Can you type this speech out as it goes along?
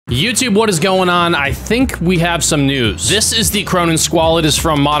YouTube, what is going on? I think we have some news. This is the Cronin Squall. It is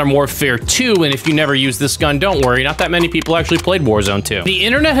from Modern Warfare 2, and if you never used this gun, don't worry, not that many people actually played Warzone 2. The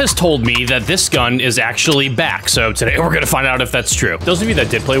internet has told me that this gun is actually back, so today we're gonna find out if that's true. Those of you that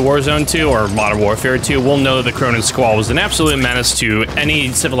did play Warzone 2 or Modern Warfare 2 will know that the Cronin Squall was an absolute menace to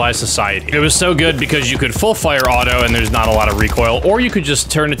any civilized society. It was so good because you could full fire auto and there's not a lot of recoil, or you could just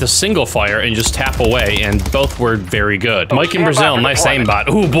turn it to single fire and just tap away, and both were very good. Mike in Brazil, nice aimbot.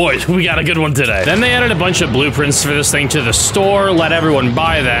 Ooh, boys, we got a good one today. Then they added a bunch of blueprints for this thing to the store, let everyone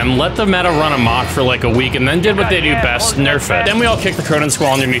buy them, let the meta run amok for like a week, and then did what they do best, Nerfed. Then we all kicked the Cronin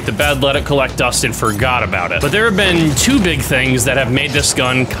Squall underneath the bed, let it collect dust, and forgot about it. But there have been two big things that have made this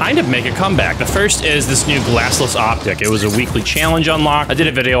gun kind of make a comeback. The first is this new glassless optic. It was a weekly challenge unlock. I did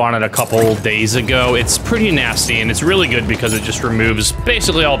a video on it a couple days ago. It's pretty nasty, and it's really good because it just removes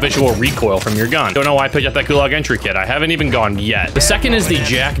basically all visual recoil from your gun. Don't know why I picked up that Gulag entry kit. I haven't even gone yet. The second is the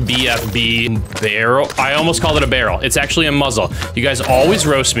Jack BFB barrel. I almost called it a barrel. It's actually a muzzle. You guys always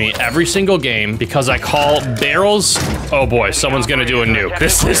roast me every single game because I call barrels. Oh boy, someone's gonna do a nuke.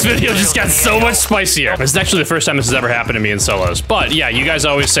 This video just got so much spicier. This is actually the first time this has ever happened to me in solos. But yeah, you guys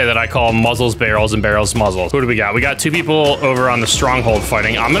always say that I call muzzles barrels and barrels muzzles. Who do we got? We got two people over on the stronghold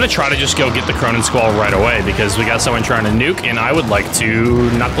fighting. I'm gonna try to just go get the Cronin Squall right away because we got someone trying to nuke and I would like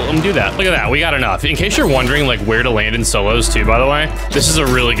to not let them do that. Look at that, we got enough. In case you're wondering like where to land in solos too, by the way, this is a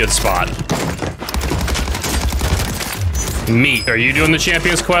really good spot. Meat, are you doing the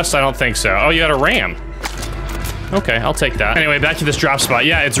Champions Quest? I don't think so. Oh, you got a ram. Okay, I'll take that. Anyway, back to this drop spot.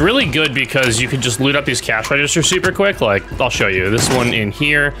 Yeah, it's really good because you can just loot up these cash registers super quick. Like, I'll show you. This one in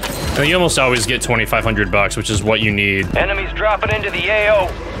here. And you almost always get 2,500 bucks, which is what you need. Enemies dropping into the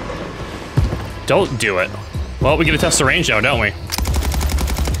AO. Don't do it. Well, we get to test the range now, don't we?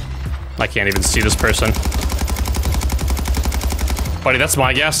 I can't even see this person. Buddy, that's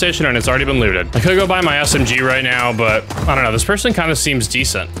my gas station and it's already been looted. I could go buy my SMG right now, but I don't know. This person kind of seems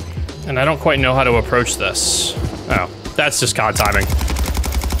decent. And I don't quite know how to approach this. Oh, that's just COD timing.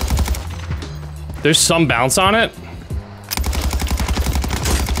 There's some bounce on it.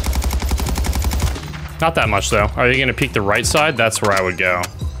 Not that much though. Are you gonna peek the right side? That's where I would go.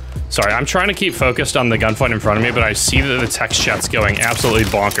 Sorry, I'm trying to keep focused on the gunfight in front of me, but I see that the text chat's going absolutely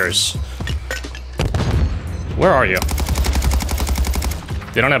bonkers. Where are you?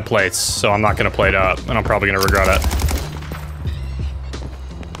 They don't have plates, so I'm not gonna plate up, and I'm probably gonna regret it.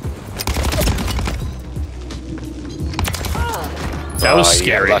 That was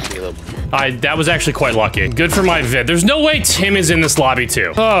scary. That was actually quite lucky. Good for my vid. There's no way Tim is in this lobby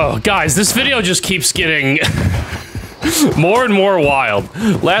too. Oh, guys, this video just keeps getting more and more wild.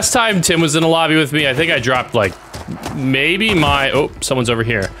 Last time Tim was in a lobby with me, I think I dropped like maybe my, oh, someone's over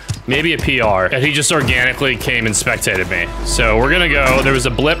here. Maybe a PR, and he just organically came and spectated me. So we're gonna go, there was a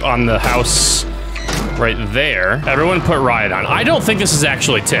blip on the house right there. Everyone put riot on. I don't think this is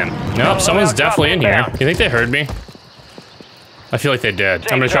actually Tim. Nope, someone's definitely in here. You think they heard me? I feel like they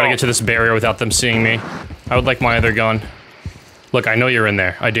did. I'm gonna try to get to this barrier without them seeing me. I would like my other gun. Look, I know you're in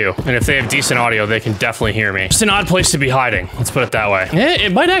there. I do. And if they have decent audio, they can definitely hear me. It's an odd place to be hiding. Let's put it that way.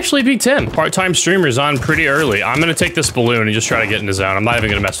 It might actually be Tim. Part-time streamer's on pretty early. I'm gonna take this balloon and just try to get in the zone. I'm not even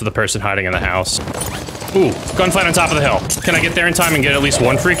gonna mess with the person hiding in the house. Ooh, gunfight on top of the hill. Can I get there in time and get at least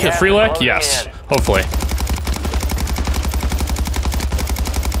one free lick? Yes, hopefully.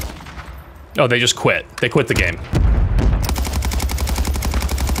 Oh, they just quit. They quit the game.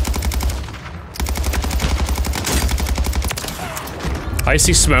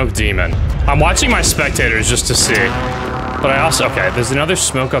 Icy Smoke Demon. I'm watching my spectators just to see. But I also, okay, there's another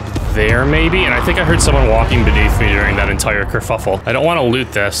smoke up there maybe, and I think I heard someone walking beneath me during that entire kerfuffle. I don't want to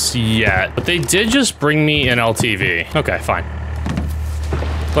loot this yet, but they did just bring me an LTV. Okay, fine.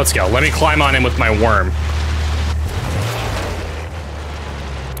 Let's go. Let me climb on in with my worm.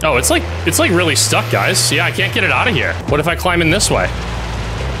 Oh, it's like really stuck, guys. Yeah, I can't get it out of here. What if I climb in this way?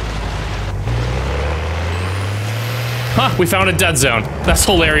 Huh, we found a dead zone. That's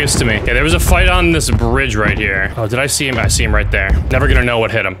hilarious to me. Okay, there was a fight on this bridge right here. Oh, did I see him? I see him right there. Never gonna know what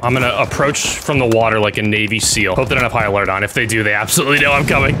hit him. I'm gonna approach from the water like a Navy SEAL. Hope they don't have high alert on. If they do, they absolutely know I'm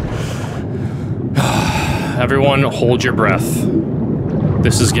coming. Everyone, hold your breath.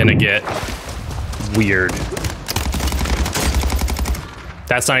 This is gonna get weird.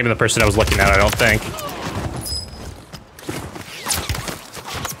 That's not even the person I was looking at, I don't think.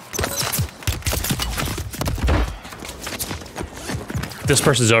 This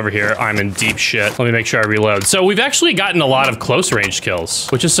person's over here. I'm in deep shit. Let me make sure I reload. So we've actually gotten a lot of close range kills,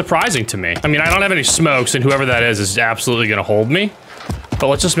 which is surprising to me. I mean, I don't have any smokes, and whoever that is absolutely gonna hold me. But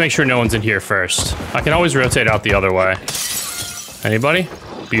let's just make sure no one's in here first. I can always rotate out the other way. Anybody?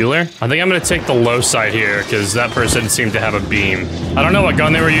 Bueller. I think I'm gonna take the low side here because that person seemed to have a beam. I don't know what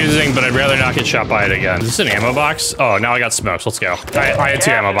gun they were using, but I'd rather not get shot by it again. Is this an ammo box? Oh, now I got smokes. Let's go. I had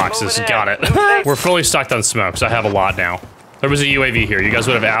 2 ammo boxes. Got it. We're fully stocked on smokes. I have a lot now. There was a UAV here. You guys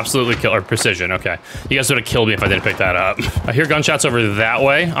would have absolutely killed, or precision, okay. You guys would have killed me if I didn't pick that up. I hear gunshots over that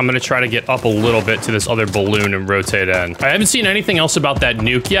way. I'm gonna try to get up a little bit to this other balloon and rotate in. I haven't seen anything else about that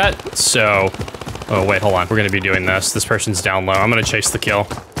nuke yet, so... Oh, wait, hold on. We're gonna be doing this. This person's down low. I'm gonna chase the kill.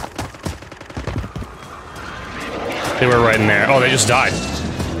 They were right in there. Oh, they just died.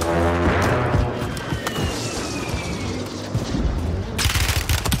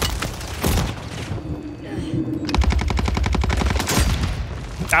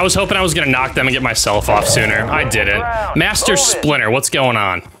 I was hoping I was gonna knock them and get myself off sooner. I didn't. Master Splinter, what's going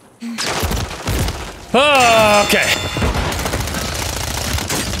on? Oh, okay.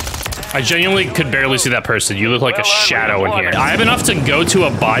 I genuinely could barely see that person. You look like a shadow in here. I have enough to go to a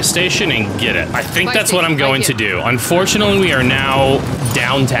buy station and get it. I think that's what I'm going to do. Unfortunately, we are now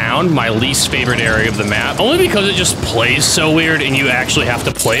downtown, my least favorite area of the map. Only because it just plays so weird and you actually have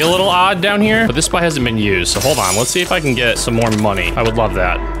to play a little odd down here. But this buy hasn't been used, so hold on. Let's see if I can get some more money. I would love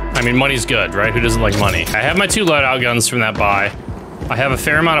that. I mean, money's good, right? Who doesn't like money? I have my 2 loadout guns from that buy. I have a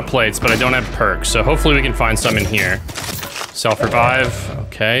fair amount of plates, but I don't have perks, so hopefully we can find some in here. Self-revive.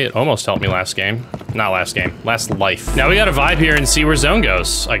 Okay, it almost helped me last game. Not last game, last life. Now we gotta vibe here and see where zone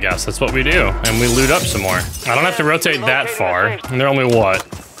goes, I guess. That's what we do. And we loot up some more. I don't have to rotate that far. And they're only, what,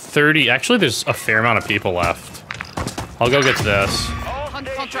 30? Actually, there's a fair amount of people left. I'll go get this.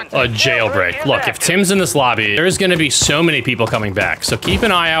 A jailbreak. Look, if Tim's in this lobby, there's gonna be so many people coming back. So keep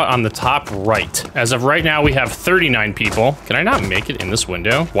an eye out on the top right. As of right now, we have 39 people. Can I not make it in this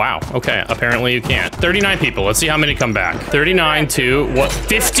window? Wow, okay, apparently you can't. 39 people, let's see how many come back. 39 to, what,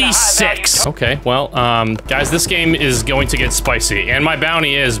 56? Okay, well, guys, this game is going to get spicy. And my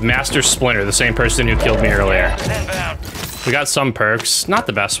bounty is Master Splinter, the same person who killed me earlier. We got some perks, not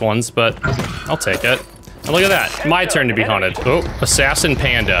the best ones, but I'll take it. And look at that, my turn to be hunted. Oh, Assassin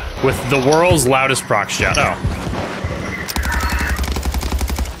Panda with the world's loudest proc shot. Oh.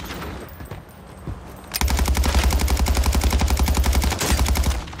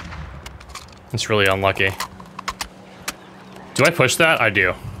 It's really unlucky. Do I push that? I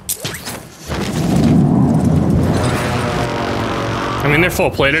do. I mean, they're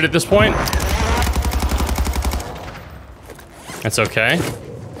full plated at this point. That's okay.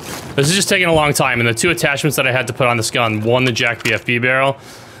 This is just taking a long time, and the 2 attachments that I had to put on this gun, one, the Jack BFB barrel,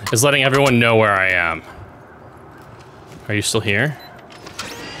 is letting everyone know where I am. Are you still here?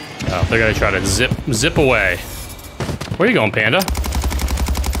 Oh, they're gonna try to zip away. Where are you going, Panda?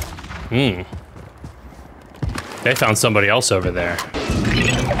 They found somebody else over there.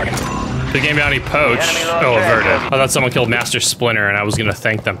 Big game bounty poach. Oh, averted. I thought someone killed Master Splinter, and I was gonna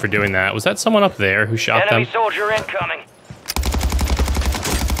thank them for doing that. Was that someone up there who shot them? Enemy soldier incoming.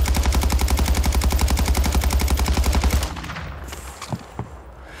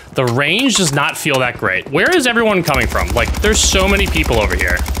 The range does not feel that great. Where is everyone coming from? Like, there's so many people over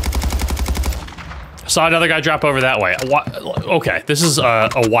here. Saw another guy drop over that way. Okay, this is a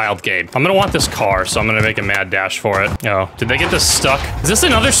wild game. I'm gonna want this car, so I'm gonna make a mad dash for it. Oh, did they get this stuck? Is this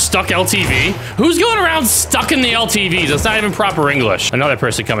another stuck LTV? Who's going around stuck in the LTVs? That's not even proper English. Another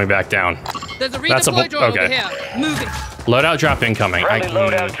person coming back down. There's a redeploy drone over here. Moving. Loadout drop incoming.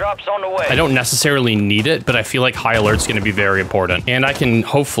 Loadout drops on the way. I don't necessarily need it, but I feel like high alert's gonna be very important. And I can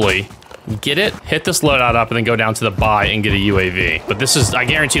hopefully get it, hit this loadout up, and then go down to the buy and get a UAV. But this is, I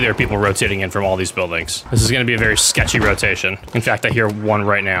guarantee there are people rotating in from all these buildings. This is gonna be a very sketchy rotation. In fact, I hear one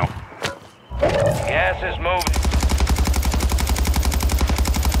right now. Gas is moving.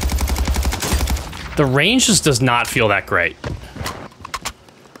 The range just does not feel that great.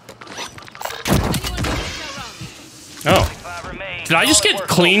 Oh. Did I just get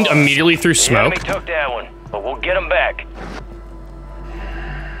cleaned immediately through smoke? The enemy took that one, but we'll get him back.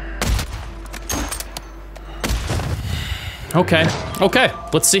 Okay, okay,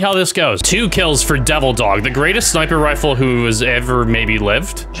 let's see how this goes. 2 kills for Devil Dog, the greatest sniper rifle who has ever maybe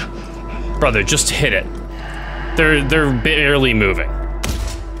lived. Brother, just hit it. They're barely moving.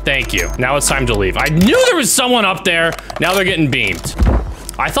 Thank you. Now it's time to leave. I knew there was someone up there. Now they're getting beamed.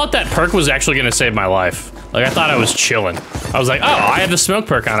 I thought that perk was actually gonna save my life. Like, I thought I was chilling. I was like, oh, I have the smoke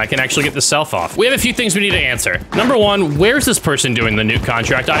perk on. I can actually get the self off. We have a few things we need to answer. Number 1, where's this person doing the nuke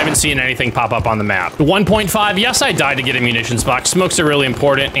contract? I haven't seen anything pop up on the map. 1.5, yes, I died to get a munitions box. Smokes are really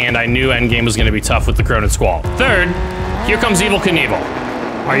important, and I knew endgame was gonna be tough with the Cronin Squall. 3rd, here comes Evil Knievel.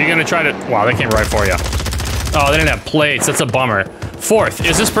 Are you gonna try to, wow, they came right for you. Oh, they didn't have plates, that's a bummer. 4th,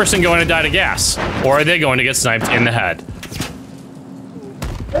 is this person going to die to gas? Or are they going to get sniped in the head?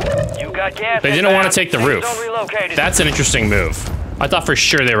 You got gas. They didn't want to take the roof. That's an interesting move. I thought for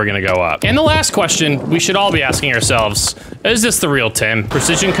sure they were gonna go up. And the last question we should all be asking ourselves, is this the real Tim?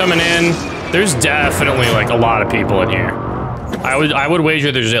 Precision coming in. There's definitely like a lot of people in here. I would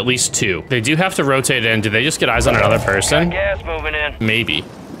wager there's at least 2. They do have to rotate in. Do they just get eyes on another person? Gas moving in. Maybe.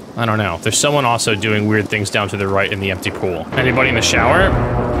 I don't know. There's someone also doing weird things down to the right in the empty pool. Anybody in the shower?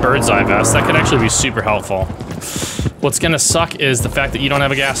 Bird's eye vest. That could actually be super helpful. What's gonna suck is the fact that you don't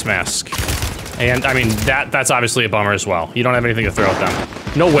have a gas mask. And I mean, that's obviously a bummer as well. You don't have anything to throw at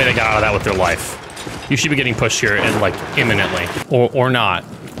them. No way they got out of that with their life. You should be getting pushed here and like imminently. Or not.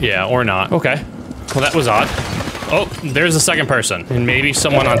 Yeah, or not. Okay. Well, that was odd. Oh, there's the second person. And maybe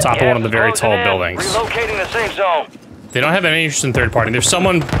someone on top of one of the very tall buildings. Relocating the safe zone. They don't have any interest in third party. There's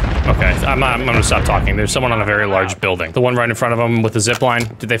someone... Okay, I'm gonna stop talking. There's someone on a very large building. The one right in front of them with the zip line.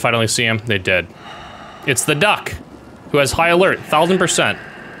 Did they finally see him? They did. It's the duck, who has high alert, 1000%.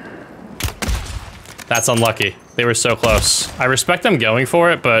 That's unlucky. They were so close. I respect them going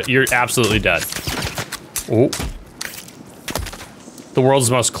for it, but you're absolutely dead. Ooh. The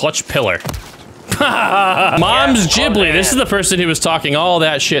world's most clutch pillar. Mom's Ghibli. This is the person who was talking all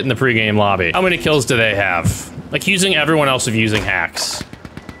that shit in the pregame lobby. How many kills do they have? Like, using everyone else of using hacks.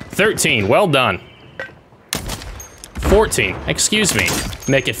 13, well done. 14, excuse me.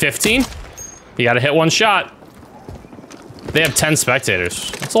 Make it 15. You gotta hit one shot. They have 10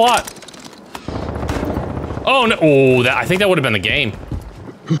 spectators. That's a lot. Oh, no. Oh, I think that would have been the game.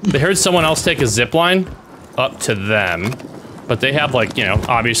 They heard someone else take a zip line up to them, but they have, like, you know,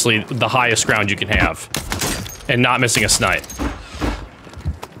 obviously the highest ground you can have. And not missing a snipe.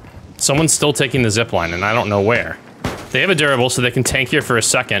 Someone's still taking the zip line, and I don't know where. They have a durable, so they can tank here for a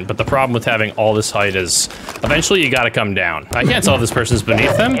second, but the problem with having all this height is eventually you gotta come down. I can't tell if this person's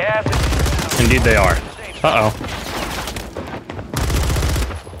beneath them. Indeed they are. Uh-oh.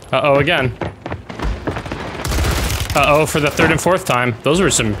 Uh-oh again. Uh-oh for the 3rd and 4th time. Those were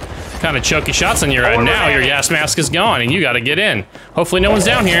some kind of choky shots on your end. Now your gas mask is gone, and you gotta get in. Hopefully no one's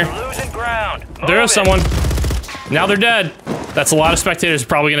down here. There is someone. Now they're dead. That's a lot of spectators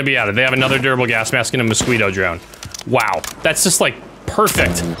probably gonna be out of it. They have another durable gas mask and a mosquito drone. Wow, that's just like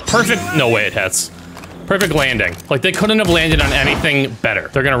perfect. Perfect, no way it hits. Perfect landing. Like they couldn't have landed on anything better.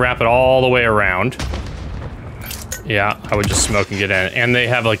 They're gonna wrap it all the way around. Yeah, I would just smoke and get in. And they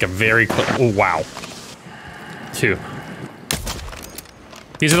have like a very, oh, wow. 2.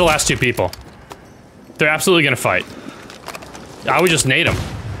 These are the last 2 people. They're absolutely gonna fight. I would just nade them.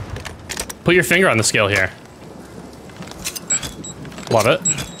 Put your finger on the scale here. Love it.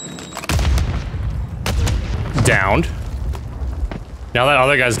 Downed. Now that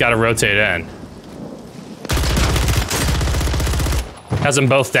other guy's gotta rotate in. Has them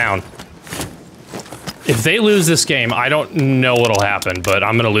both down. If they lose this game, I don't know what'll happen, but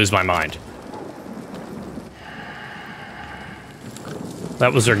I'm gonna lose my mind.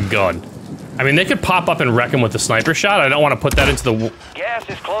 That was their gun. I mean, they could pop up and wreck him with a sniper shot. I don't want to put that into the world. Get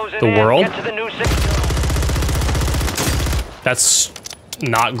to the new That's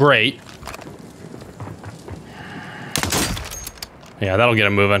not great. Yeah, that'll get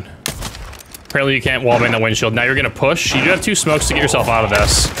him moving. Apparently you can't wallbang the windshield. Now you're gonna push. You do have 2 smokes to get yourself out of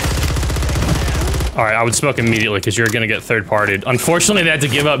this. All right, I would smoke immediately because you're gonna get third-partied. Unfortunately, they had to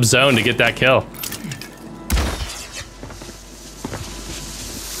give up zone to get that kill.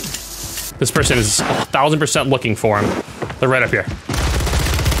 This person is 1000% looking for him. They're right up here.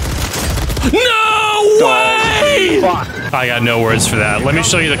 No way! I got no words for that. Let me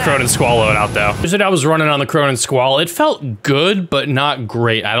show you the Cronin Squall loadout, though. Here's what I was running on the Cronin Squall. It felt good, but not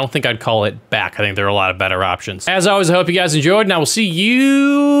great. I don't think I'd call it back. I think there are a lot of better options. As always, I hope you guys enjoyed, and I will see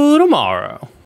you tomorrow.